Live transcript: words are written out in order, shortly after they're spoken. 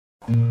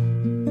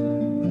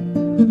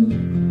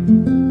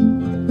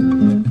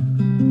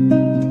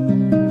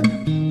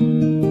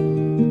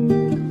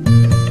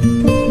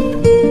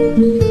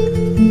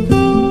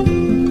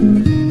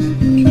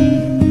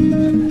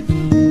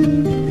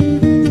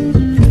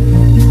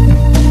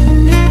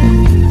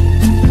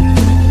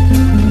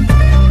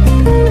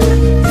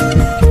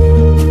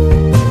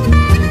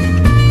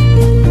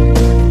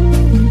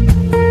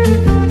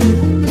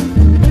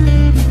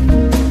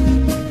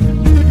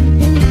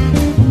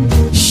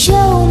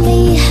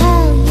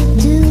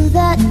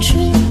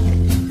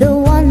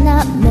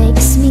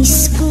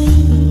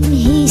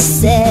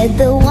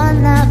The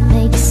one that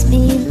makes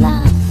me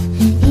laugh,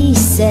 he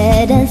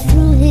said, and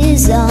threw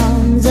his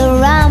arms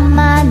around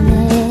my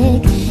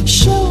neck.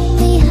 Show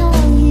me how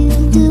you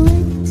do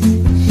it,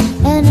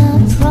 and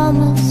I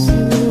promise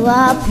you,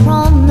 I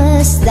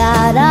promise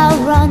that I'll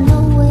run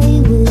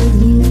away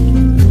with you.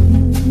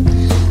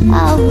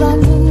 I'll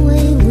run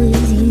away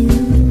with you.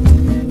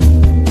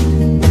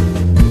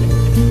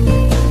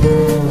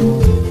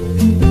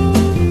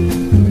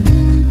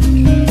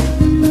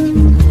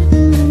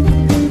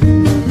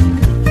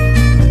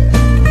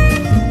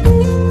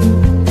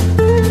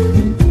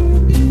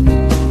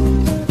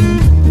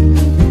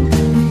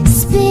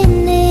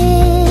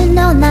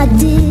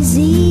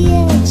 Dizzy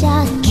edge,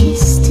 I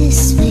kissed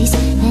his face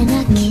and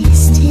I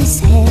kissed his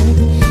head,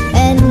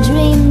 and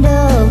dreamed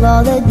of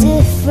all the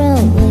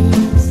different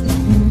ways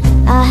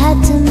I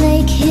had to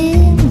make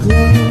him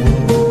glow.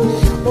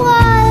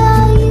 Why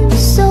are you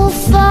so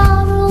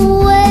far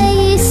away?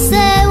 He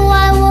said,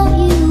 why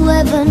won't you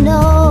ever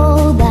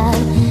know that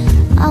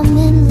I'm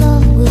in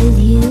love with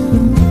you,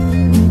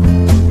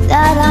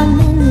 that I'm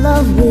in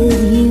love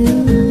with you.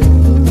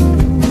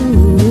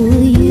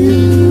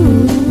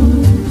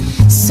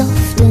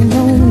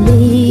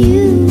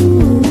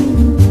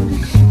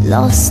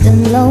 Lost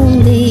and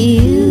lonely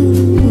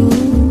you,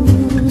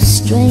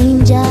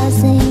 strange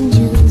as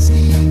angels,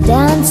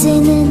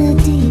 dancing in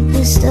the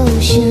deepest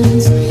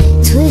oceans,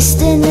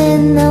 twisting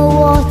in the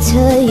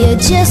water. You're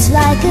just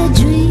like a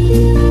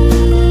dream,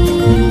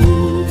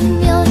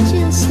 you're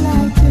just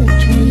like a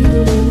dream.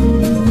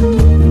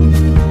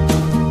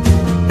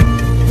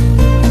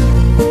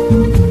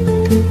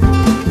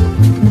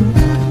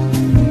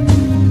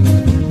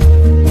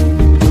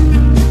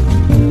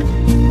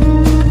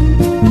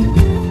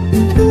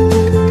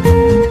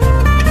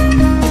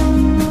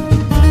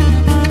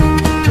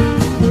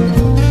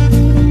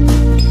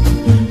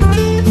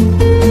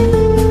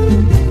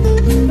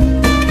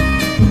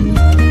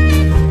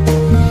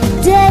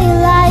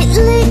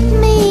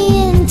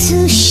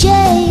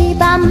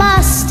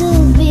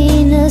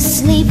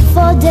 Sleep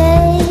for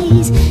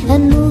days,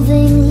 and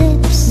moving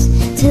lips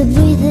to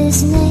breathe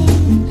his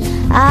name.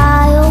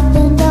 I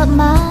opened up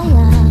my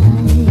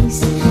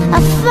eyes,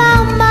 I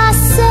found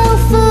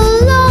myself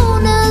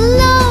alone,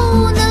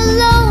 alone,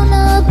 alone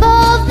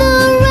above the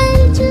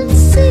raging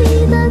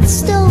sea. That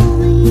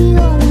story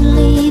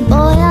only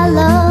boy I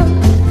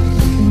loved,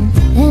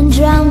 and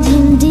drowned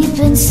him deep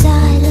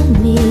inside of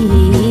me.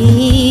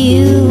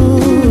 You,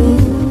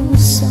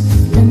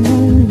 soft and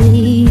lonely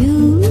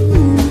you,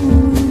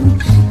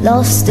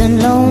 lost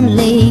and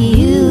lonely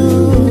you,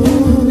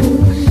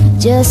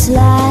 just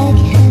like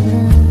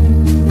heaven.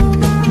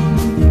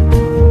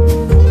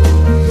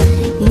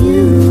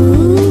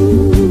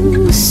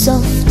 You,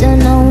 soft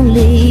and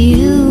lonely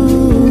you,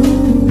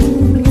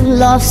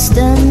 lost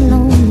and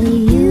lonely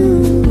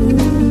you,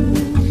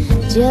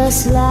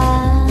 just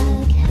like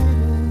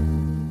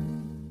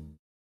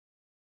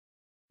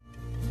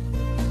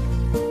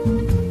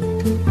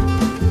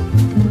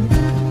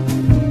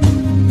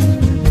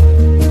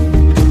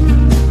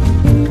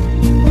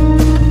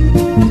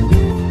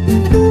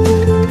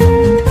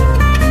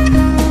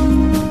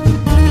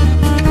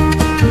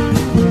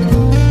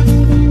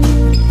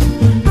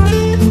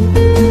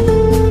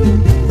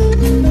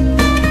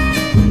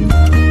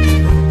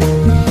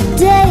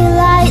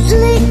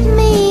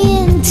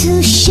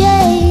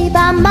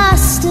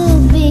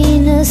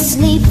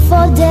sleep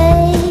for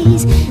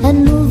days,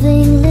 and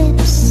moving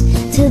lips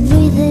to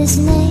breathe his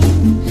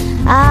name.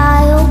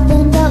 I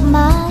opened up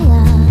my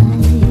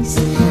eyes,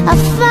 I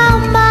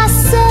found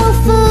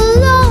myself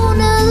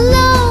alone,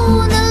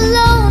 alone,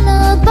 alone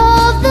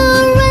above the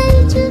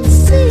raging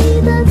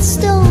sea. That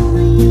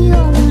story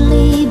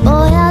only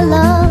boy I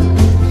loved,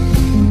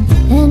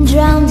 and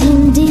drowned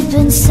him deep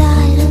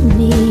inside of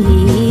me.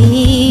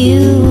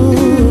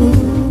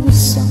 You,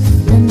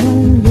 soft and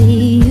lonely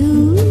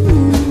you,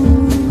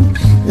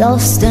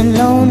 lost and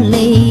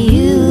lonely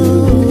you,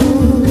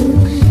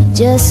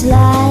 just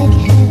like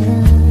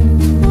heaven.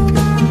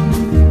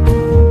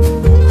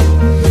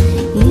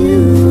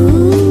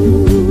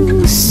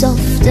 You,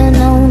 soft and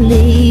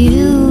lonely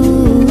you,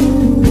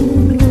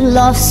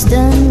 lost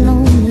and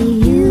lonely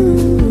you,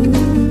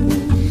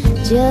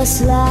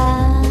 just like